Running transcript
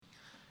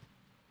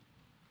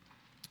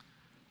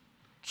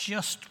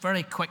just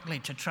very quickly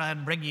to try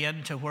and bring you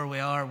into where we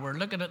are. We're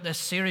looking at this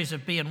series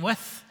of being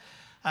with,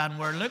 and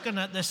we're looking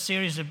at this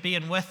series of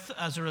being with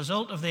as a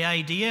result of the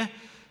idea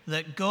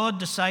that God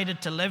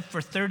decided to live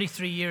for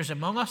 33 years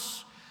among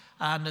us,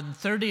 and in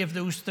 30 of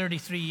those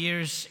 33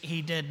 years,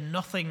 he did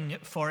nothing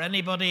for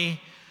anybody,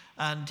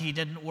 and he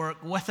didn't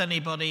work with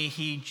anybody.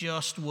 He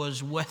just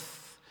was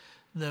with.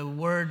 The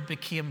Word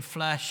became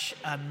flesh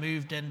and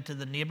moved into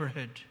the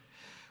neighborhood.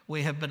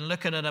 We have been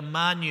looking at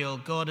Emmanuel,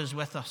 God is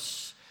with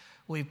us.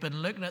 We've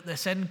been looking at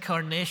this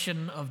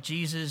incarnation of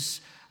Jesus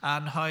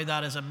and how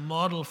that is a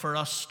model for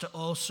us to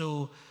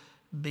also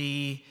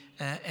be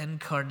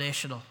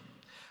incarnational.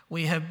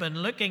 We have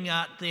been looking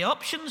at the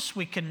options.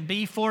 We can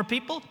be for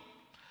people.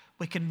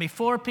 We can be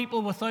for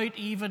people without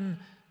even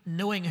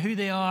knowing who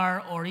they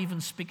are or even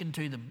speaking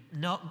to them.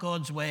 Not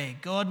God's way.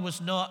 God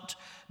was not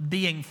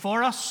being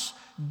for us.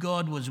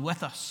 God was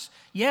with us.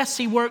 Yes,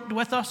 he worked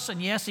with us,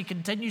 and yes, he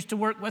continues to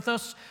work with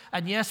us,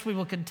 and yes, we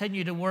will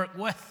continue to work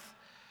with.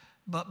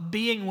 But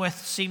being with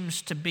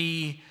seems to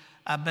be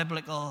a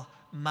biblical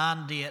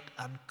mandate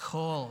and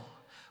call.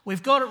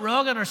 We've got it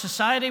wrong in our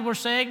society, we're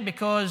saying,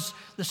 because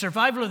the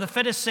survival of the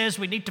fittest says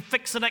we need to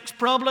fix the next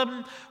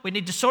problem, we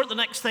need to sort the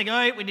next thing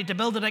out, we need to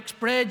build the next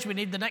bridge, we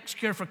need the next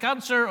cure for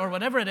cancer, or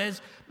whatever it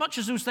is, much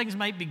as those things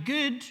might be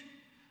good,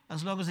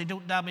 as long as they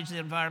don't damage the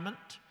environment.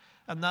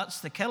 And that's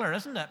the killer,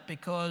 isn't it?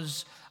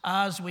 Because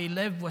as we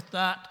live with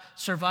that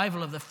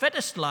survival of the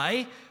fittest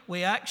lie,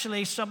 we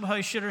actually somehow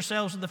shoot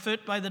ourselves in the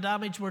foot by the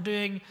damage we're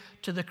doing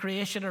to the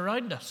creation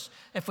around us.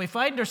 If we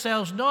find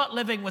ourselves not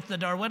living with the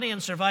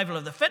Darwinian survival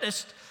of the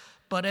fittest,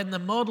 but in the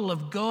model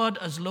of God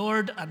as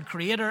Lord and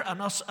Creator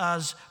and us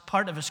as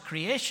part of his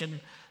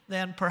creation,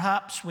 then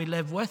perhaps we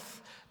live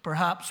with,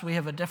 perhaps we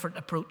have a different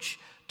approach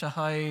to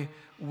how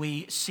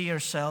we see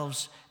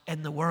ourselves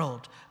in the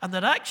world. And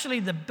that actually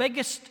the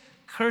biggest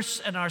curse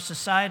in our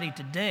society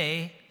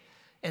today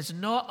is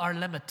not our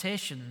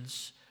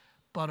limitations,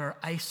 but our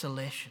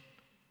isolation,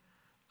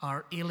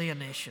 our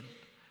alienation,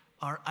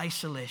 our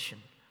isolation,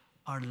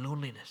 our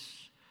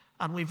loneliness.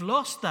 And we've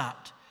lost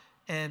that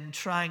in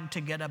trying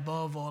to get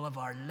above all of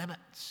our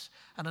limits.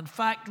 And in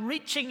fact,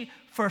 reaching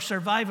for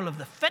survival of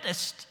the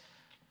fittest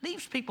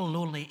leaves people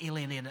lonely,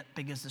 alienated,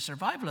 because the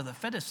survival of the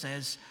fittest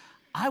says,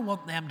 I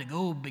want them to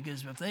go,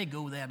 because if they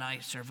go, then I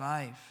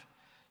survive.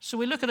 So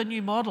we look at a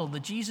new model, the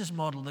Jesus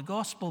model, the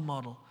gospel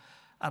model,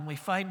 and we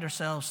find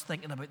ourselves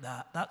thinking about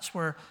that. That's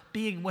where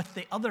being with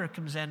the other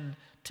comes in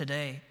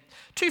today.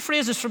 Two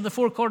phrases from the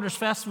Four Corners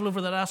Festival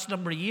over the last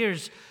number of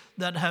years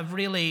that have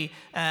really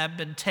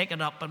been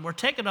taken up, and were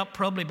taken up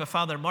probably by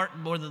Father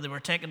Martin more than they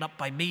were taken up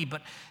by me,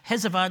 but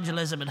his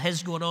evangelism and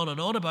his going on and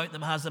on about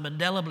them has them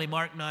indelibly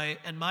marked now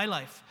in my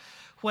life.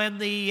 When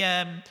the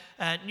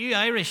New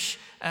Irish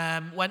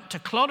went to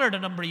Clonard a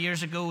number of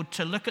years ago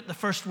to look at the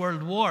First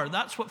World War,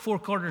 that's what Four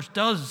Corners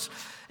does.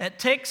 It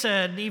takes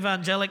an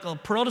evangelical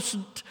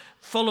Protestant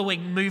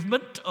following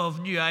movement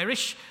of New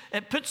Irish,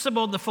 it puts them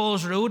on the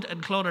Falls Road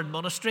in Clonard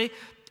Monastery,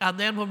 and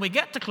then when we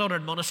get to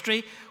Clonard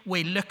Monastery,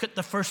 we look at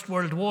the First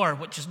World War,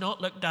 which is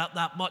not looked at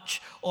that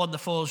much on the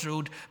Falls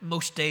Road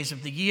most days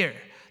of the year.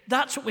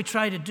 That's what we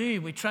try to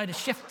do. We try to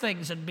shift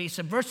things and be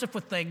subversive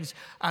with things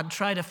and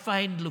try to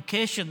find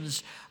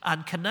locations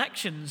and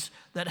connections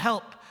that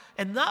help.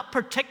 In that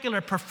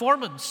particular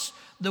performance,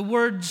 the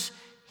words,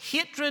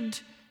 hatred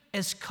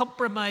is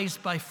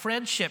compromised by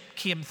friendship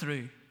came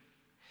through.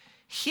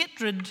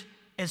 Hatred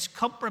is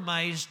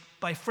compromised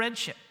by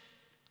friendship.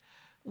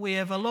 We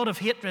have a lot of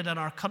hatred in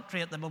our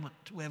country at the moment.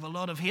 We have a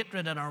lot of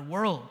hatred in our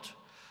world.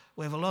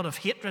 We have a lot of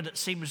hatred, it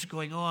seems,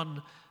 going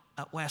on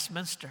at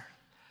Westminster.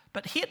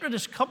 But hatred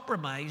is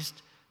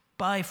compromised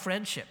by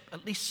friendship.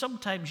 At least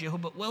sometimes you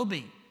hope it will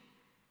be.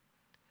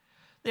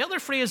 The other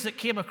phrase that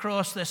came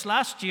across this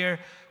last year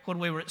when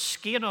we were at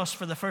Skainos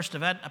for the first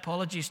event,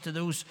 apologies to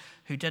those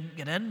who didn't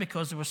get in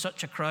because there was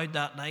such a crowd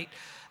that night,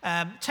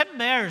 Tim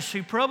Mayers,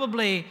 who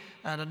probably,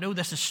 and I know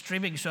this is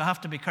streaming so I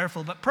have to be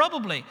careful, but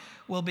probably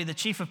will be the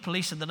chief of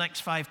police in the next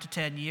 5 to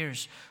 10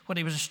 years. When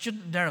he was a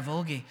student in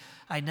Derryvolgie,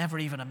 I never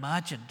even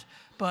imagined.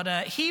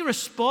 But he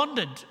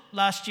responded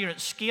last year at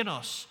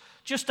Skainos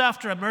just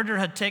after a murder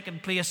had taken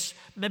place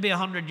maybe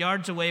 100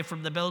 yards away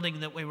from the building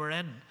that we were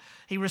in.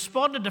 He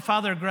responded to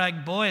Father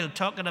Greg Boyle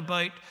talking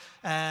about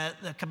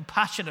the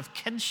compassion of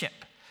kinship.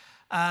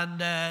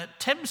 And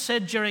Tim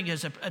said during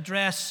his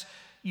address,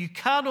 you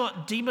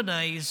cannot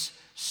demonize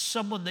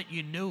someone that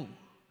you know.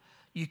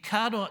 You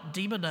cannot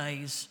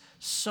demonize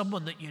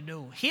someone that you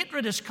know.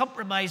 Hatred is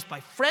compromised by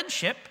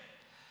friendship,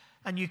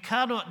 and you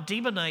cannot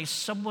demonize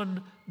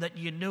someone that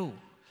you know.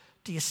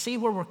 Do you see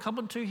where we're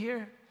coming to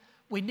here?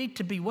 We need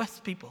to be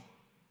with people,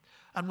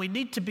 and we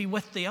need to be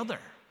with the other.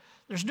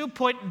 There's no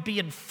point in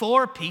being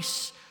for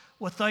peace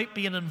without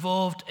being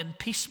involved in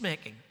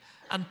peacemaking.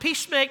 And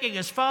peacemaking,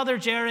 as Father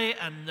Jerry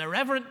and the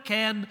Reverend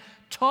Ken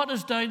taught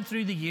us down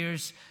through the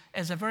years,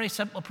 is a very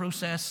simple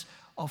process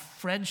of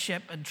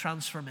friendship and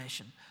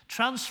transformation.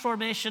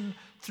 Transformation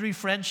through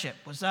friendship.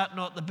 Was that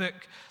not the book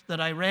that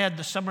I read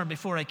the summer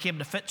before I came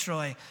to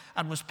Fitzroy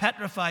and was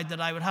petrified that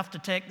I would have to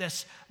take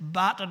this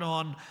baton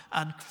on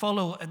and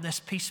follow in this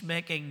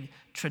peacemaking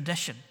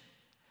tradition?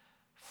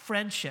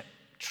 Friendship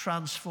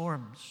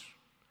transforms.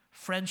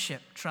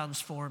 Friendship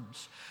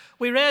transforms.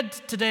 We read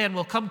today, and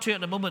we'll come to it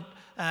in a moment,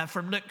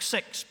 from Luke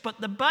 6, but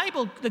the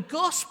Bible, the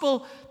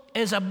gospel,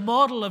 is a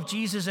model of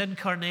Jesus'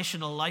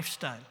 incarnational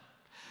lifestyle.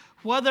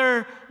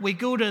 Whether we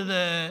go to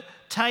the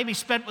time he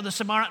spent with the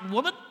Samaritan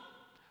woman,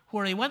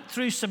 where he went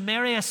through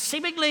Samaria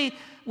seemingly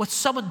with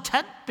some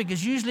intent,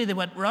 because usually they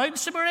went round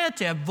Samaria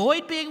to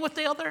avoid being with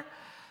the other.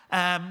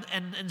 And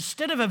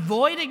instead of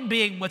avoiding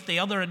being with the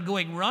other and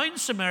going round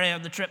Samaria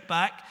on the trip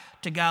back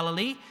to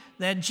Galilee,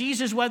 then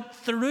Jesus went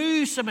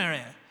through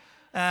Samaria.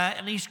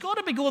 And he's got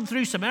to be going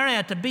through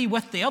Samaria to be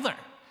with the other.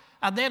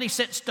 And then he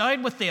sits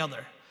down with the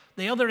other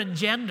in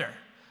gender,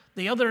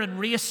 the other in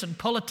race and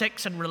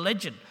politics and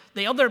religion,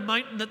 the other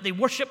mountain that they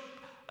worship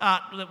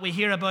at, that we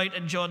hear about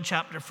in John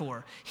chapter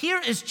 4.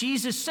 Here is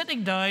Jesus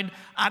sitting down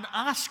and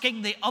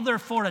asking the other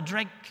for a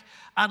drink,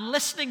 and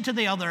listening to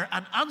the other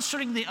and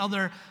answering the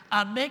other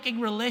and making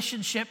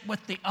relationship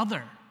with the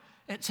other.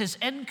 It's his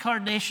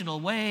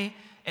incarnational way.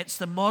 It's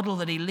the model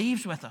that he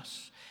leaves with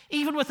us.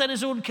 Even within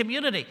his own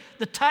community,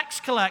 the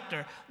tax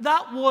collector,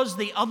 that was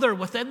the other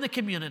within the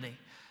community.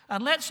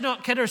 And let's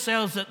not kid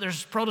ourselves that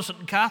there's Protestant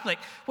and Catholic.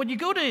 When you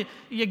go to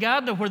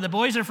Uganda, where the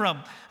boys are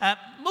from,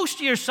 most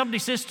years somebody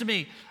says to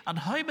me, "And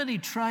how many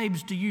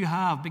tribes do you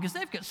have?" Because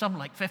they've got something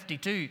like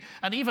 52.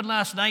 And even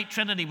last night,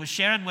 Trinity was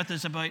sharing with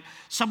us about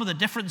some of the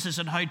differences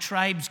in how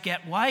tribes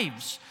get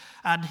wives.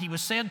 And he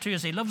was saying to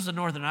us he loves the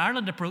Northern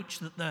Ireland approach,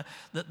 that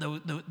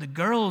the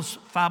girl's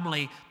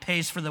family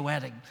pays for the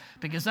wedding,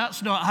 because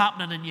that's not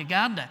happening in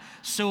Uganda.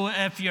 So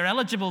if you're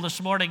eligible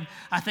this morning,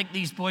 I think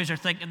these boys are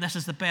thinking this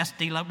is the best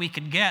deal that we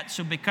can get,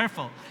 so be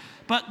careful.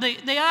 But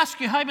they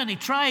ask you how many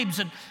tribes,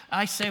 and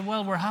I say,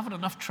 well, we're having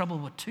enough trouble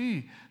with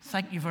 2.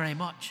 Thank you very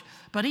much.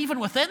 But even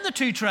within the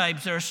 2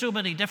 tribes, there are so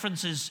many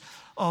differences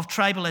of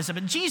tribalism.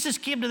 And Jesus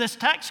came to this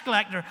tax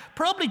collector,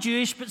 probably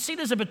Jewish, but seen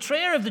as a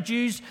betrayer of the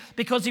Jews,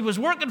 because he was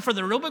working for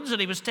the Romans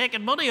and he was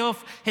taking money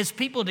off his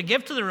people to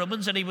give to the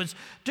Romans, and he was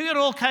doing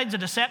all kinds of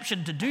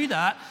deception to do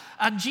that.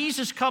 And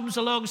Jesus comes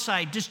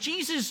alongside. Is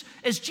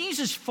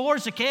Jesus for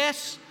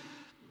Zacchaeus?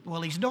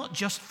 Well, he's not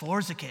just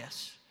for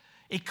Zacchaeus.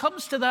 He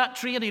comes to that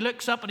tree and he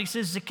looks up and he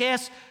says,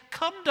 "Zacchaeus,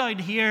 come down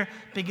here,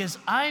 because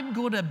I'm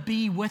going to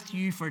be with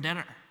you for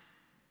dinner."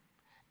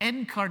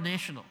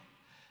 Incarnational.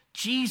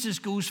 Jesus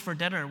goes for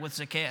dinner with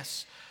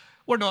Zacchaeus.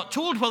 We're not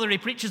told whether he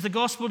preaches the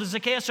gospel to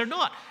Zacchaeus or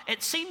not.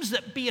 It seems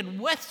that being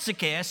with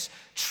Zacchaeus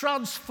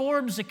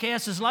transforms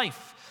Zacchaeus'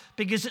 life,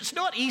 because it's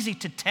not easy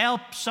to tell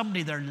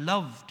somebody they're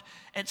loved.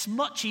 It's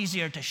much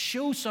easier to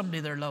show somebody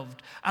they're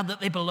loved and that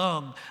they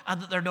belong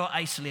and that they're not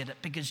isolated,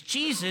 because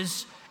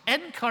Jesus'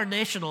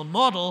 incarnational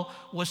model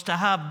was to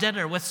have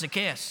dinner with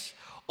Zacchaeus.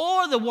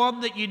 Or the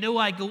one that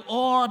I go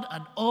on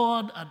and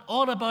on and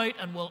on about,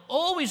 and will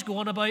always go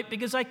on about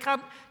because I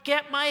can't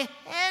get my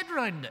head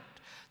around it.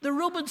 The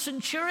Roman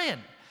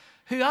centurion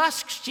who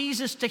asks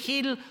Jesus to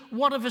heal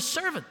one of his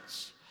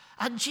servants,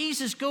 and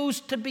Jesus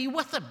goes to be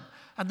with him.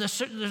 And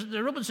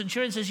the Roman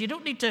centurion says, "You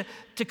don't need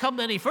to come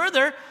any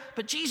further,"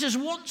 but Jesus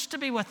wants to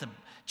be with him.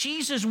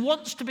 Jesus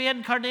wants to be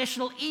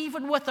incarnational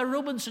even with a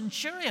Roman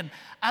centurion,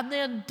 and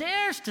then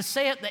dares to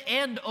say at the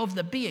end of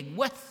the being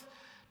with,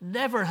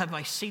 "Never have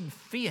I seen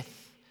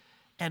faith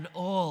in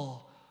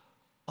all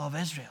of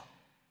Israel."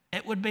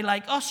 It would be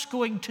like us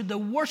going to the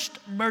worst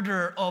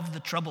murderer of the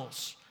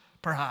Troubles,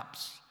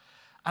 perhaps,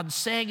 and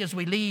saying as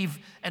we leave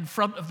in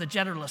front of the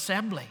General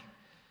Assembly,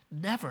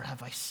 "Never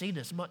have I seen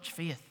as much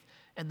faith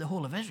in the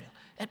whole of Israel."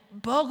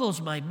 It boggles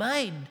my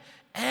mind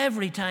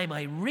every time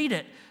I read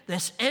it,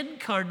 this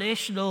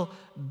incarnational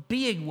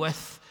being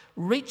with,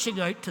 reaching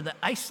out to the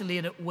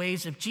isolated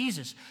ways of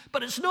Jesus.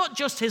 But it's not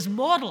just his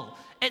model,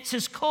 it's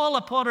his call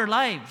upon our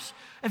lives.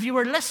 If you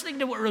were listening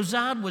to what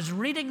Roseanne was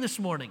reading this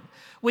morning,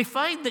 we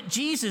find that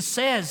Jesus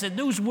says in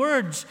those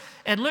words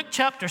in Luke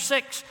chapter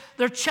 6,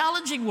 they're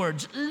challenging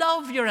words: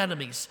 love your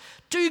enemies,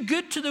 do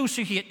good to those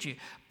who hate you,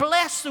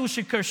 bless those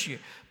who curse you,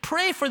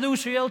 pray for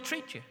those who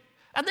ill-treat you.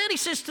 And then he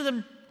says to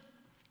them,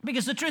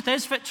 because the truth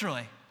is,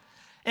 Fitzroy,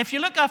 if you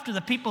look after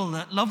the people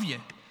that love you,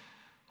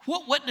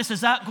 what witness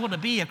is that going to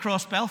be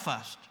across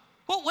Belfast?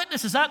 What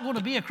witness is that going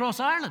to be across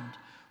Ireland?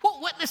 What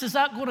witness is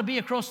that going to be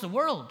across the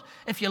world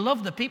if you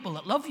love the people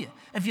that love you?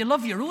 If you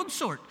love your own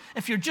sort?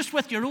 If you're just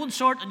with your own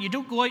sort and you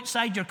don't go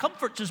outside your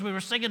comforts, as we were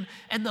singing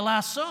in the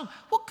last song,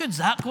 what good's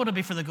that going to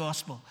be for the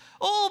gospel?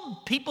 Oh,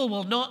 people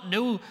will not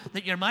know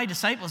that you're my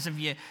disciples if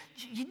you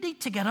need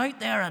to get out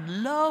there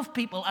and love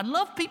people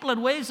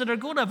in ways that are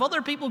going to have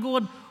other people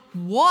going,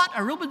 "What,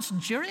 a Roman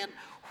centurion?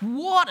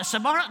 What, a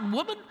Samaritan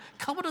woman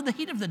coming in the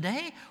heat of the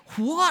day?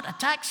 What, a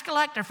tax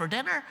collector for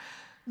dinner?"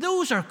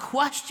 Those are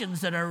questions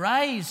that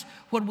arise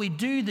when we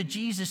do the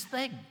Jesus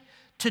thing.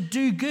 To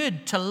do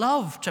good, to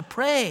love, to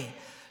pray,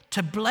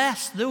 to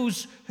bless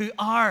those who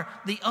are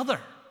the other.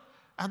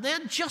 And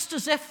then, just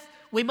as if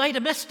we might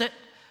have missed it.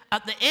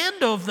 At the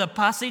end of the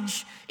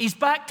passage, he's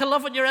back to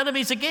loving your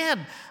enemies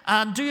again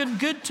and doing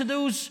good to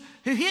those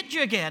who hate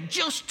you again,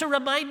 just to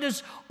remind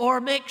us or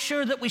make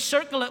sure that we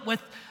circle it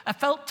with a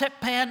felt tip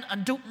pen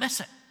and don't miss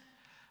it.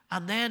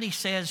 And then he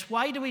says,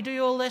 why do we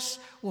do all this?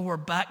 Well, we're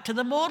back to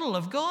the model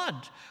of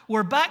God.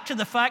 We're back to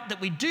the fact that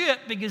we do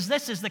it because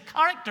this is the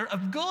character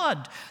of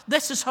God.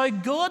 This is how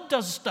God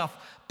does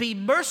stuff. Be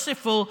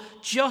merciful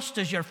just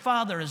as your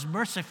Father is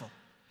merciful.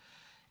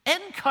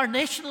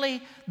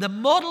 Incarnationally, the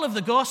model of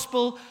the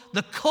gospel,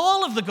 the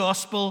call of the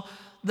gospel,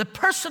 the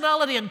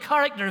personality and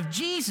character of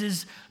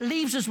Jesus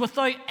leaves us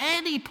without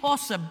any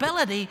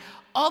possibility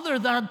other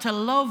than to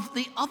love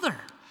the other,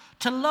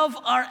 to love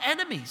our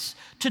enemies,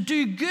 to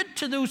do good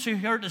to those who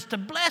hurt us, to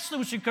bless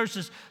those who curse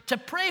us, to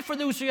pray for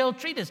those who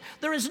ill-treat us.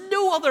 There is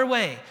no other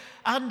way.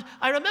 And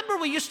I remember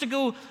we used to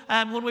go,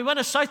 when we went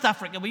to South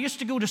Africa, we used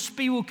to go to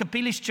Spiwo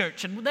Kapilis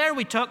Church, and there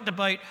we talked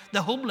about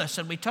the homeless,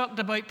 and we talked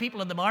about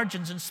people on the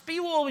margins, and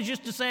Spiwo always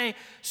used to say,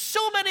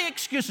 so many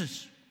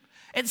excuses.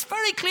 It's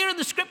very clear in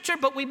the scripture,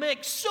 but we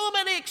make so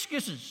many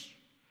excuses.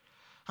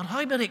 And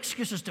how many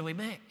excuses do we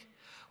make?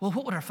 Well,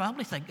 what would our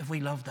family think if we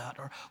loved that?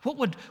 Or what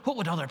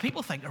would other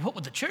people think? Or what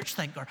would the church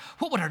think? Or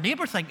what would our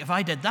neighbour think if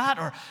I did that?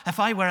 Or if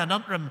I wear an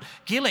Antrim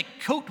Gaelic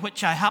coat,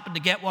 which I happened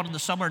to get one in the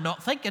summer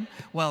not thinking,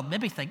 well,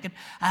 maybe thinking,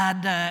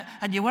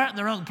 and you wear it in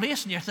the wrong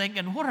place and you're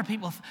thinking, what are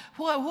people...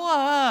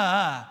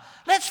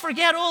 Let's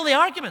forget all the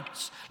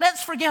arguments.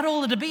 Let's forget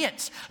all the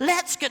debates.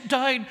 Let's get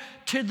down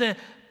to the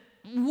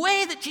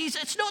way that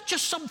Jesus, it's not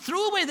just some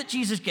throwaway that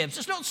Jesus gives.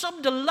 It's not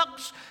some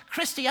deluxe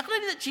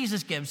Christianity that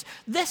Jesus gives.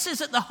 This is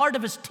at the heart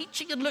of his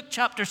teaching in Luke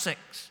chapter 6.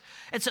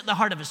 It's at the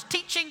heart of his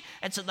teaching.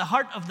 It's at the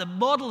heart of the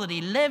model that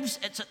he lives.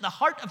 It's at the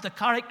heart of the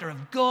character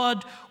of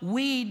God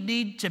we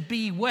need to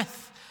be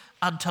with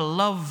and to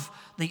love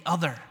the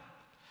other.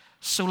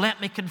 So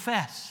let me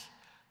confess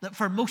that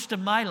for most of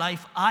my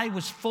life, I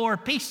was for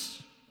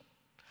peace.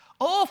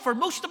 Oh, for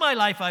most of my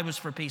life, I was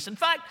for peace. In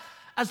fact,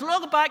 as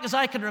long back as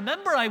I can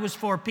remember, I was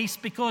for peace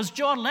because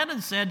John Lennon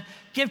said,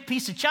 give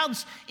peace a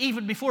chance,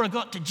 even before I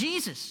got to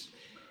Jesus.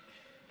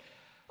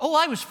 Oh,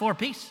 I was for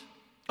peace.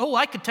 Oh,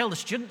 I could tell the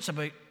students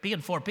about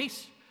being for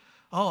peace.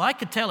 Oh, I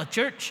could tell a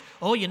church,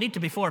 oh, you need to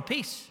be for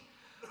peace.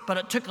 But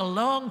it took a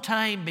long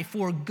time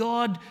before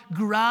God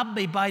grabbed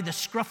me by the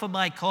scruff of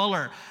my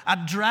collar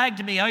and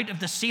dragged me out of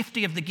the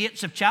safety of the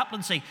gates of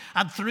chaplaincy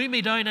and threw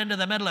me down into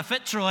the middle of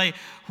Fitzroy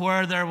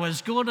where there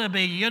was going to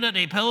be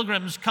Unity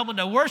pilgrims coming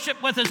to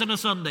worship with us on a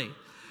Sunday,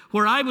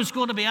 where I was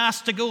going to be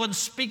asked to go and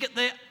speak at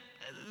the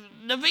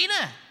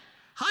novena.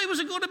 How was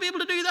I going to be able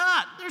to do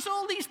that? There's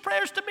all these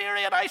prayers to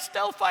Mary and I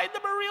still find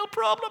them a real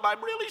problem.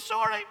 I'm really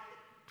sorry.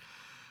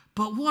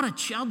 But what a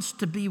chance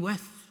to be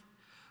with.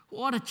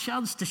 What a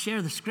chance to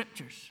share the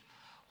scriptures.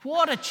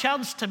 What a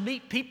chance to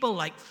meet people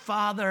like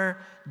Father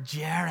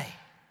Jerry.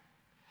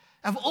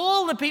 Of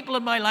all the people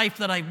in my life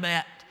that I've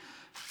met,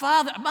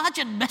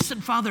 imagine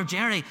missing Father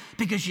Jerry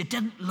because you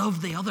didn't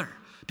love the other,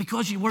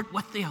 because you weren't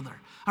with the other.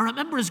 I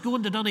remember us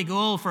going to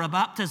Donegal for a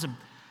baptism.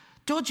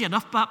 Dodgy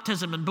enough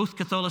baptism in both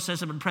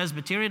Catholicism and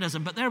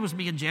Presbyterianism, but there was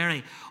me and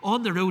Jerry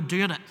on the road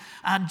doing it.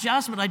 And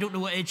Jasmine, I don't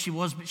know what age she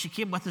was, but she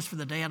came with us for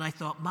the day, and I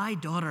thought, my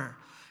daughter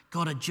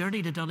got a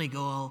journey to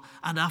Donegal,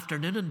 an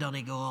afternoon in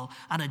Donegal,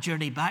 and a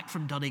journey back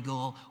from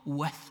Donegal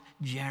with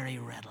Jerry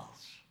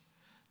Reynolds.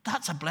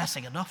 That's a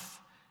blessing enough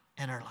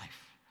in her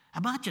life.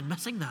 Imagine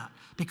missing that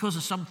because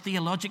of some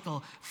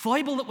theological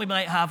foible that we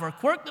might have, or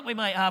quirk that we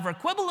might have, or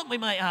quibble that we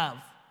might have.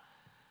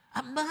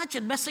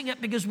 Imagine missing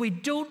it because we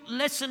don't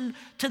listen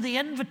to the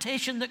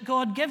invitation that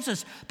God gives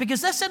us.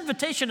 Because this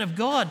invitation of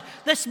God,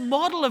 this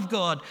model of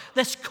God,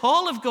 this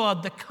call of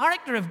God, the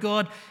character of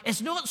God is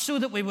not so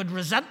that we would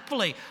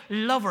resentfully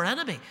love our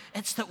enemy.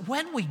 It's that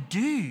when we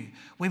do,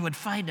 we would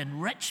find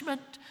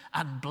enrichment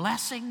and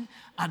blessing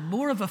and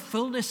more of a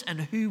fullness in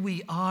who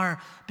we are.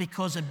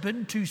 Because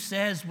Ubuntu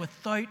says,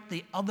 without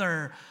the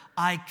other,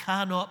 I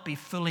cannot be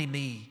fully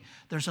me.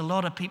 There's a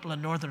lot of people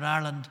in Northern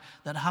Ireland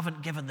that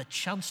haven't given the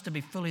chance to be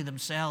fully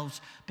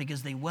themselves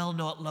because they will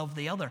not love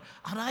the other.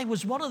 And I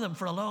was one of them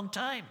for a long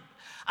time.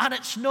 And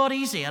it's not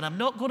easy, and I'm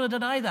not going to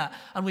deny that.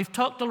 And we've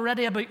talked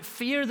already about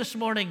fear this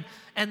morning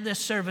in this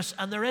service,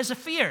 and there is a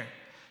fear.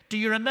 Do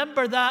you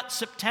remember that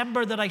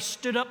September that I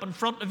stood up in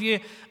front of you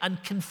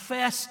and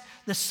confessed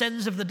the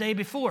sins of the day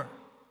before?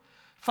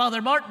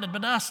 Father Martin had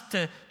been asked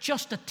to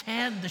just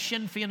attend the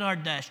Sinn Féin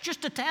Ardèche.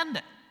 Just attend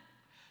it.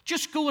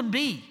 Just go and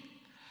be.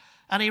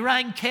 And he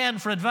rang Ken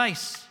for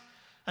advice.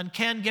 And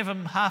Ken gave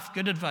him half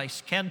good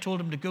advice. Ken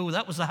told him to go.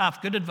 That was the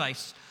half good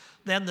advice.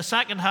 Then the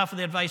second half of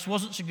the advice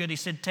wasn't so good. He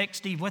said, take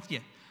Steve with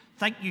you.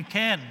 Thank you,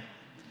 Ken.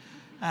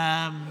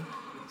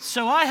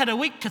 So I had a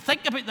week to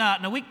think about that,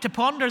 and a week to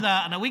ponder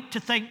that, and a week to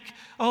think,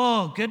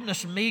 oh,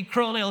 goodness me,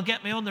 Crawley will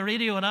get me on the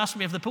radio and ask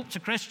me if the Pope's a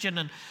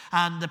Christian,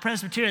 and the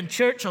Presbyterian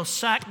Church will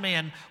sack me,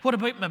 and what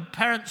about my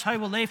parents, how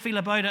will they feel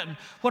about it, and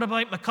what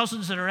about my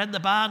cousins that are in the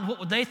band,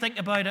 what would they think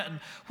about it, and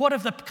what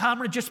if the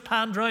camera just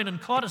panned round and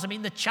caught us? I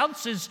mean, the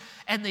chances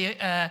in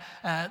the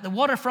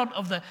waterfront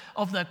of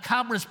the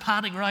cameras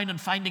panning round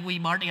and finding wee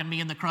Marty and me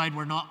in the crowd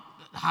were not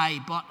high.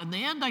 But in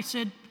the end I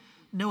said,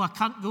 no, I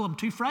can't go. I'm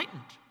too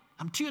frightened.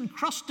 I'm too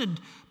encrusted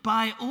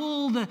by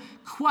all the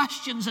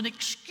questions and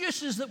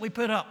excuses that we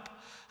put up.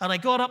 And I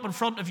got up in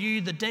front of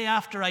you the day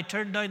after I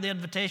turned down the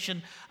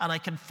invitation, and I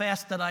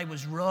confessed that I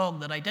was wrong,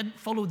 that I didn't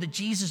follow the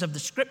Jesus of the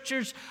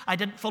Scriptures. I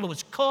didn't follow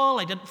his call.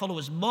 I didn't follow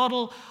his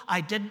model.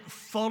 I didn't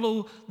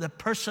follow the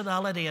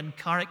personality and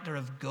character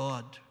of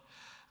God.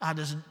 And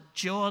isn't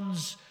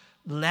John's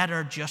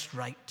letter just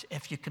right?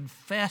 If you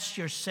confess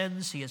your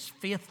sins, he is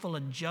faithful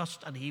and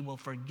just, and he will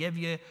forgive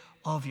you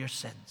of your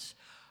sins.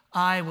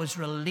 I was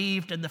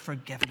relieved in the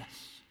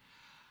forgiveness,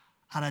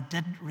 and I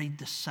didn't read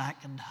the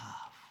second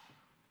half.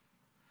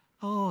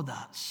 Oh,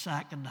 that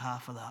second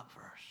half of that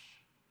verse.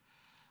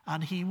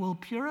 And he will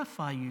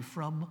purify you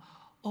from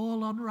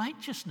all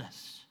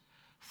unrighteousness.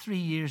 3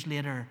 years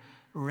later,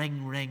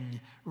 ring, ring,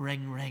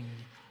 ring, ring.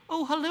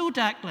 Oh, hello,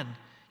 Declan.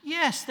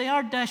 Yes, the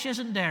Ardèche is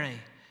in Derry.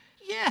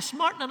 Yes,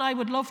 Martin and I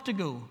would love to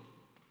go.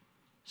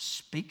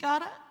 Speak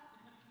at it?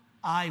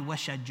 I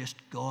wish I'd just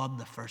gone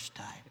the first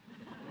time.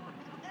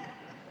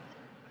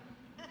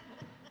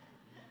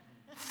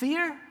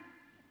 Fear?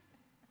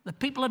 The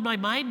people in my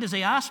mind, as I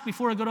asked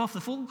before I got off the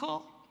phone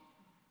call,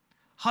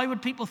 how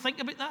would people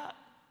think about that?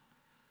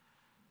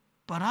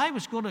 But I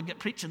was going to get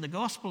preaching the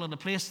gospel in a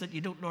place that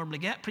you don't normally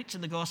get preaching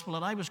the gospel,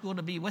 and I was going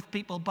to be with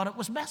people, but it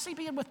was messy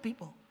being with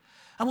people.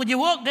 And when you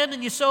walked in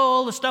and you saw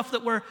all the stuff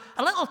that were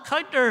a little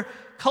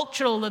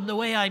counter-cultural in the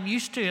way I'm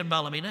used to in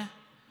Ballymena,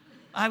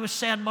 I was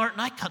saying, Martin,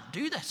 I can't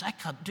do this. I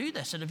can't do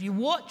this. And if you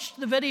watched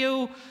the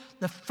video,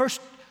 the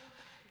first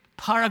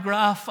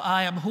paragraph,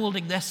 I am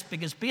holding this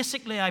because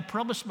basically I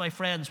promised my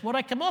friends, what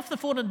I came off the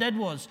phone and did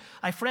was,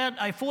 I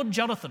phoned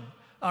Jonathan,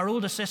 our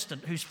old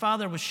assistant, whose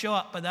father was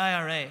shot by the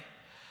IRA.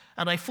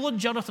 And I phoned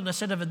Jonathan, I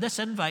said, I've had this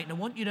invite and I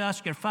want you to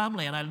ask your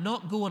family, and I'll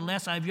not go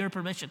unless I have your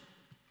permission.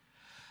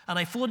 And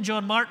I phoned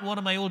John Martin, one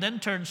of my old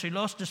interns who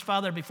lost his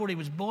father before he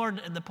was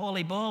born in the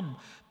Polly bomb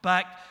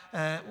back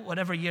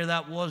whatever year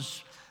that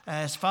was.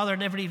 His father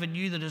never even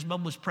knew that his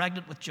mum was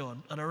pregnant with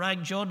John. And I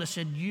rang John and I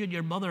said, you and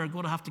your mother are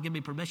going to have to give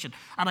me permission.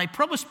 And I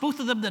promised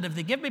both of them that if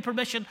they give me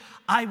permission,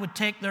 I would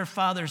take their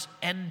fathers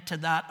into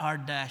that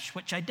Ardèche,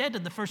 which I did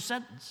in the first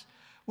sentence.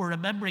 We're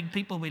remembering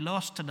people we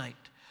lost tonight.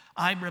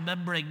 I'm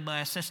remembering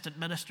my assistant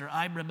minister.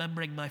 I'm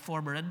remembering my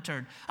former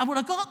intern. And when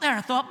I got there,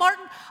 I thought,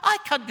 Martin, I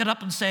can't get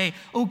up and say,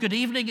 oh, good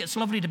evening, it's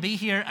lovely to be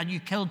here, and you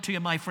killed 2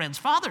 of my friends'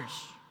 fathers.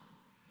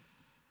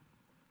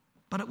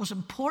 But it was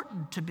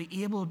important to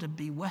be able to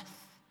be with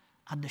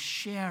and to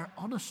share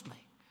honestly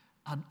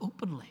and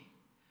openly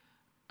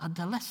and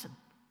to listen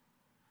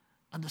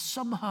and to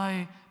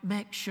somehow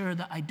make sure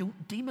that I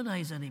don't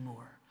demonize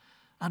anymore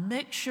and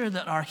make sure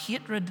that our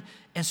hatred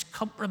is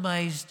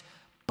compromised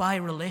by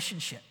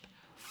relationship.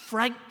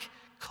 Frank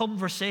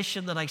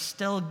conversation that I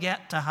still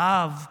get to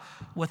have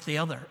with the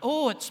other.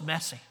 Oh, it's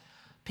messy.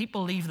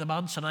 People leave the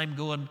manse and I'm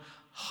going,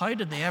 how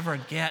did they ever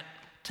get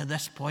to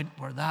this point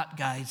where that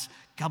guy's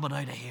coming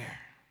out of here?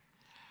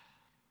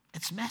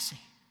 It's messy.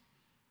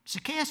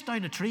 Zacchaeus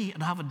down a tree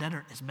and having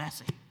dinner is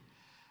messy.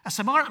 A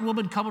Samaritan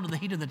woman coming in the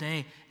heat of the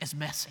day is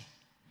messy.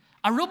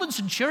 A Roman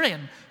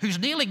centurion who's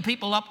nailing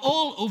people up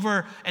all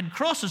over and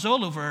crosses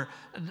all over,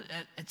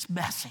 it's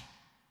messy.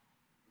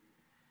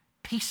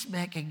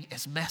 Peacemaking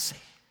is messy.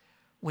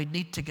 We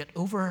need to get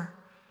over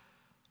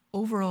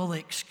all the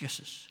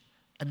excuses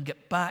and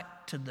get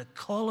back to the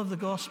call of the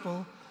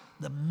gospel,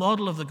 the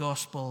model of the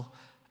gospel,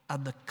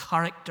 and the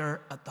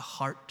character at the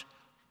heart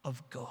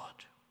of God.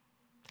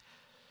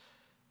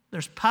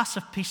 There's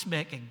passive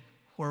peacemaking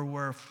where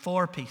we're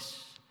for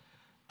peace,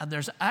 and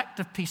there's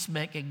active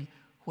peacemaking,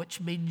 which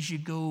means you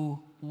go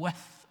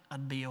with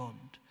and beyond.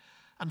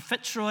 And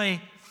Fitzroy,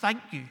 thank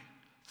you.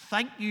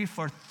 Thank you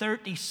for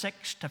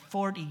 36 to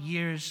 40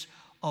 years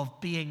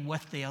of being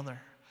with the other.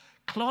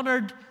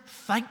 Clonard,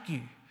 thank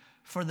you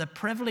for the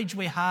privilege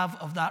we have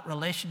of that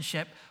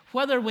relationship.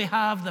 Whether we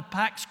have the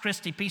Pax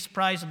Christi Peace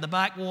Prize on the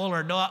back wall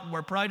or not, and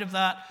we're proud of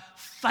that,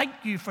 thank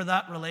you for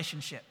that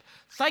relationship.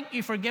 Thank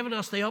you for giving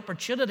us the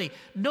opportunity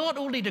not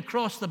only to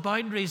cross the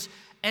boundaries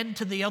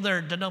into the other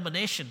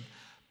denomination,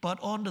 but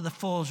onto the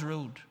Falls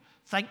Road.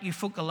 Thank you,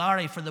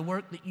 Focolare, for the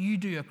work that you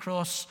do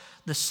across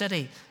the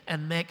city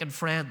and making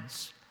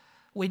friends.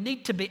 We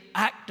need to be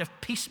active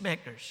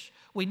peacemakers.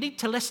 We need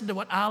to listen to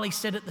what Ali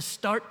said at the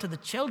start to the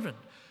children.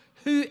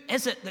 Who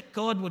is it that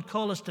God would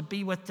call us to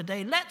be with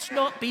today? Let's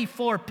not be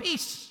for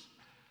peace.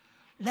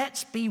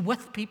 Let's be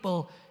with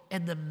people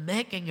in the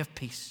making of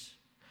peace.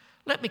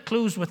 Let me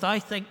close with, I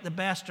think, the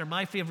best or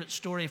my favorite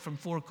story from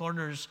Four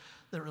Corners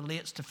that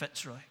relates to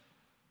Fitzroy.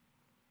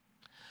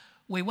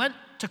 We went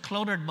to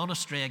Clonard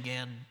Monastery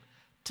again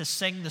to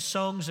sing the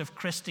songs of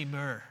Christy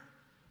Moore.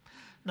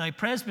 Now,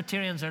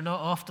 Presbyterians are not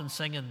often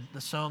singing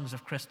the songs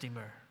of Christy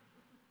Moore.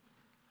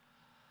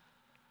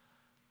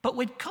 But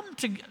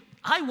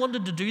I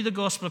wanted to do the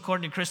gospel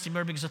according to Christy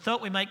Moore because I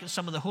thought we might get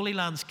some of the Holy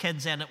Lands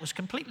kids in. It was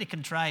completely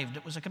contrived.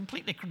 It was a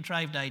completely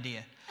contrived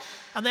idea.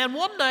 And then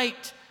one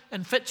night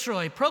in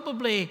Fitzroy,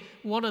 probably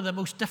one of the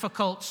most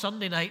difficult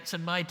Sunday nights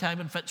in my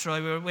time in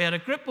Fitzroy, we had a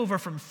group over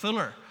from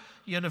Fuller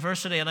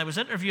University, and I was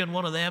interviewing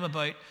one of them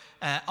about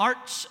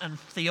arts and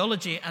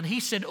theology, and he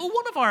said,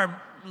 one of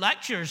our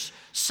lecturers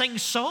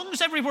sings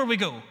songs everywhere we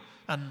go.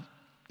 And,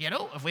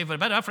 if we have a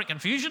bit of African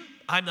fusion,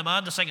 I'm the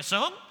man to sing a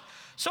song.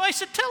 So I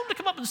said, tell him to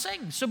come up and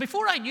sing. So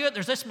before I knew it,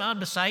 there's this man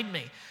beside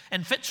me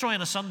in Fitzroy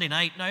on a Sunday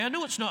night. Now, I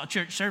know it's not a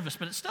church service,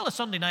 but it's still a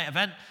Sunday night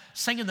event,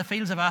 singing The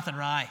Fields of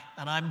Athenry.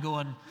 And I'm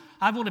going,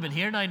 I've only been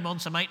here 9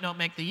 months, I might not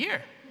make the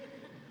year.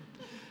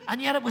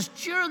 And yet it was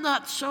during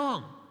that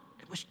song,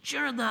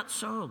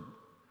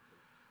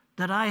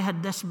 that I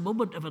had this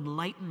moment of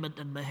enlightenment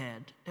in my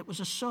head. It was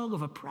a song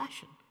of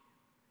oppression.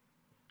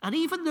 And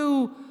even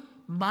though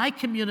my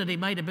community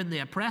might have been the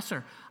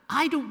oppressor,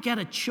 I don't get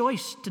a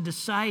choice to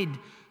decide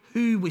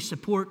who we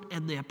support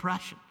in the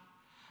oppression.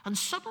 And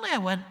suddenly I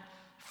went,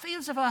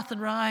 Fields of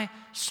Athenry,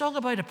 song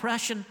about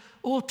oppression,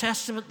 Old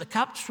Testament, the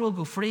captives will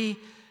go free.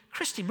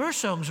 Christy Moore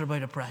songs are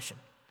about oppression.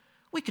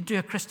 We could do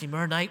a Christy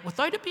Moore night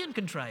without it being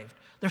contrived.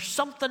 There's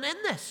something in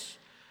this.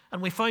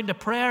 And we found a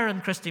prayer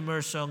in Christy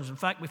Moore's songs. In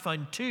fact, we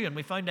found 2, and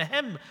we found a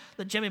hymn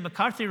that Jimmy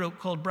McCarthy wrote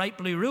called Bright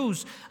Blue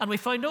Rose. And we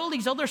found all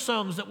these other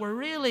songs that were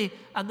really,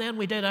 and then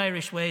we did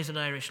Irish Ways and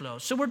Irish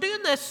Laws. So we're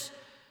doing this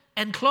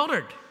in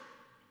Clonard.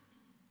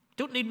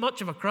 Don't need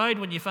much of a crowd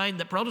when you find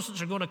that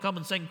Protestants are going to come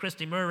and sing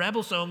Christy Moore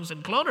rebel songs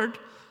in Clonard.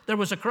 There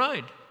was a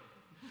crowd.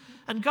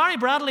 And Gary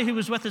Bradley, who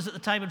was with us at the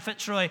time in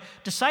Fitzroy,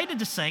 decided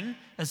to sing,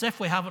 as if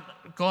we haven't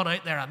gone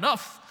out there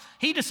enough,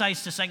 he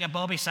decides to sing a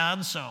Bobby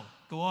Sands song.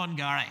 Go on,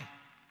 Gary.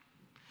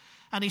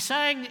 And he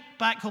sang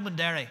Back Home in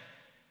Derry,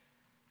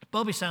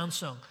 Bobby Sands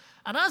song.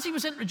 And as he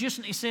was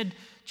introducing it, he said, do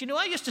you know,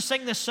 I used to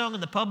sing this song in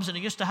the pubs and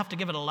I used to have to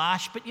give it a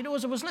lash, but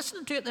as I was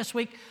listening to it this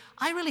week,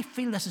 I really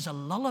feel this is a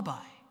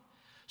lullaby.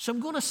 So I'm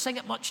going to sing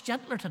it much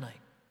gentler tonight.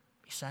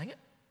 He sang it.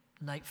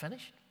 The night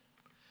finished.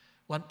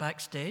 Went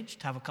backstage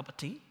to have a cup of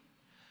tea.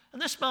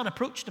 And this man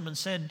approached him and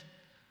said,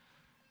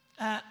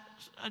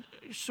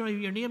 sorry,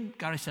 your name?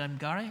 Gary said, I'm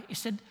Gary. He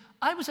said,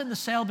 I was in the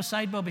cell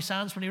beside Bobby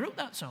Sands when he wrote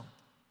that song.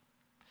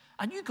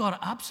 And you got it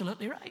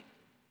absolutely right.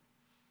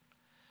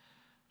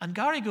 And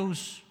Gary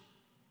goes,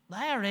 the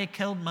IRA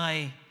killed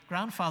my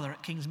grandfather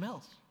at Kings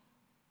Mills.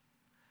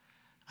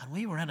 And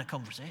we were in a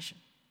conversation.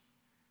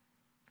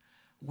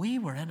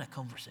 Wouldn't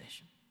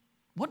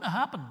have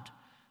happened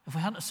if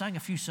we hadn't sang a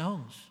few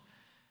songs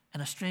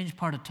in a strange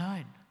part of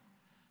town.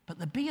 But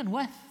the being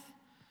with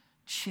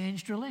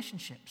changed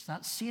relationships.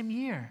 That same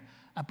year,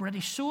 a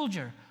British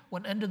soldier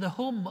went into the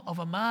home of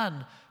a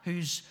man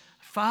whose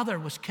father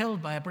was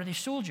killed by a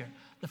British soldier,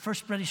 the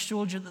first British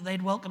soldier that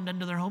they'd welcomed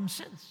into their home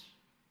since.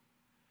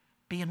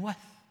 Being with,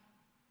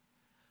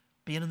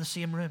 being in the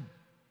same room,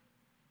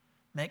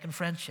 making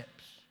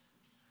friendships,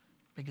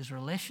 because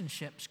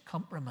relationships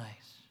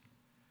compromise.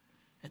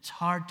 It's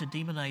hard to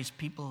demonize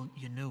people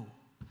you know.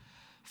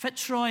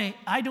 Fitzroy,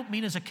 I don't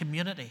mean as a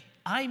community.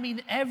 I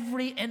mean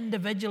every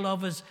individual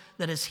of us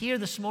that is here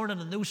this morning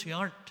and those who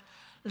aren't.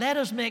 Let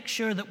us make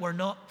sure that we're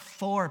not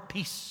for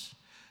peace.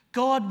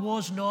 God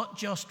was not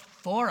just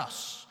for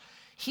us.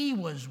 He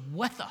was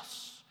with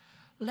us.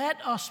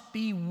 Let us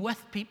be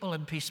with people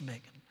in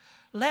peacemaking.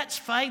 Let's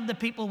find the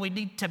people we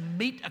need to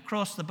meet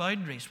across the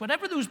boundaries,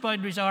 whatever those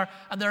boundaries are,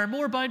 and there are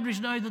more boundaries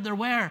now than there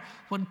were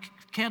when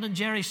Ken and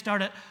Jerry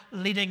started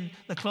leading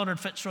the Clonard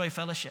Fitzroy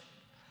Fellowship.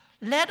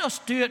 Let us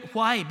do it.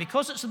 Why?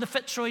 Because it's in the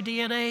Fitzroy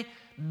DNA?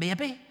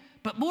 Maybe.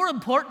 But more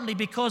importantly,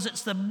 because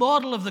it's the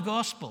model of the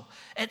gospel.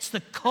 It's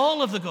the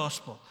call of the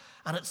gospel.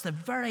 And it's the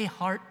very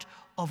heart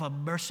of a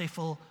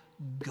merciful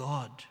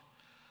God.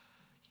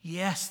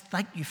 Yes,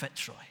 thank you,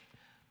 Fitzroy.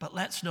 But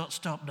let's not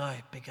stop now,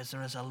 because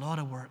there is a lot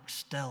of work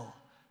still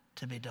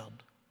to be done.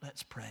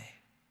 Let's pray.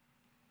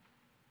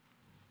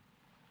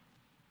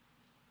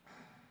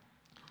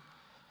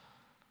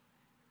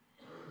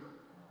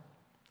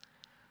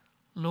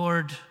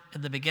 Lord,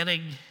 in the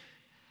beginning,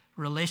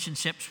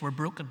 relationships were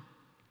broken.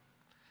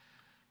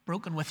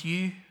 Broken with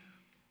you,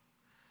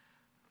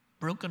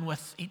 broken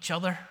with each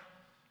other,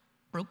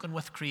 broken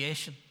with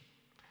creation.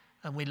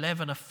 And we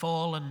live in a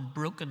fallen,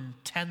 broken,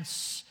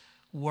 tense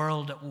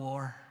world at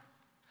war.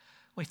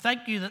 We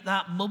thank you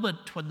that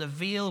moment when the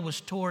veil was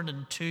torn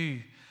in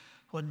two,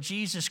 when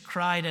Jesus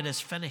cried, "It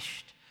is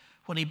finished,"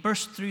 when he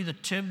burst through the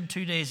tomb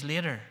 2 days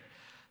later,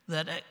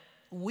 that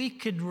we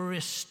could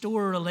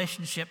restore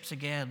relationships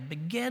again,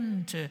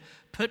 begin to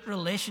put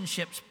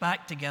relationships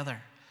back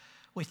together.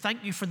 We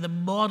thank you for the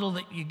model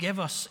that you give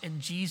us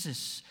in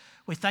Jesus.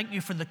 We thank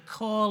you for the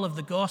call of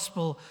the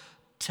gospel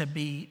to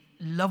be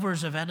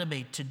lovers of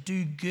enemy, to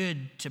do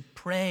good, to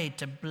pray,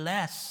 to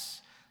bless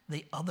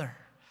the other.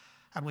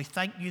 And we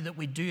thank you that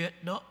we do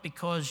it not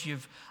because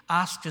you've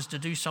asked us to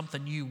do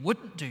something you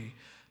wouldn't do,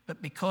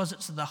 but because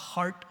it's in the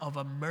heart of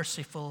a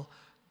merciful,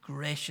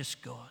 gracious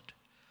God.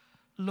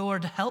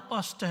 Lord, help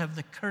us to have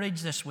the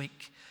courage this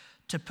week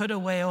to put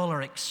away all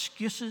our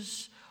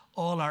excuses,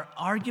 all our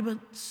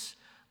arguments,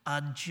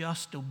 and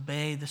just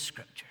obey the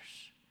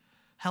Scriptures.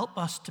 Help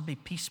us to be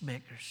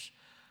peacemakers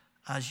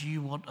as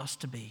you want us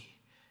to be.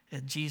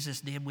 In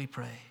Jesus' name we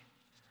pray.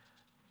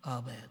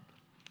 Amen.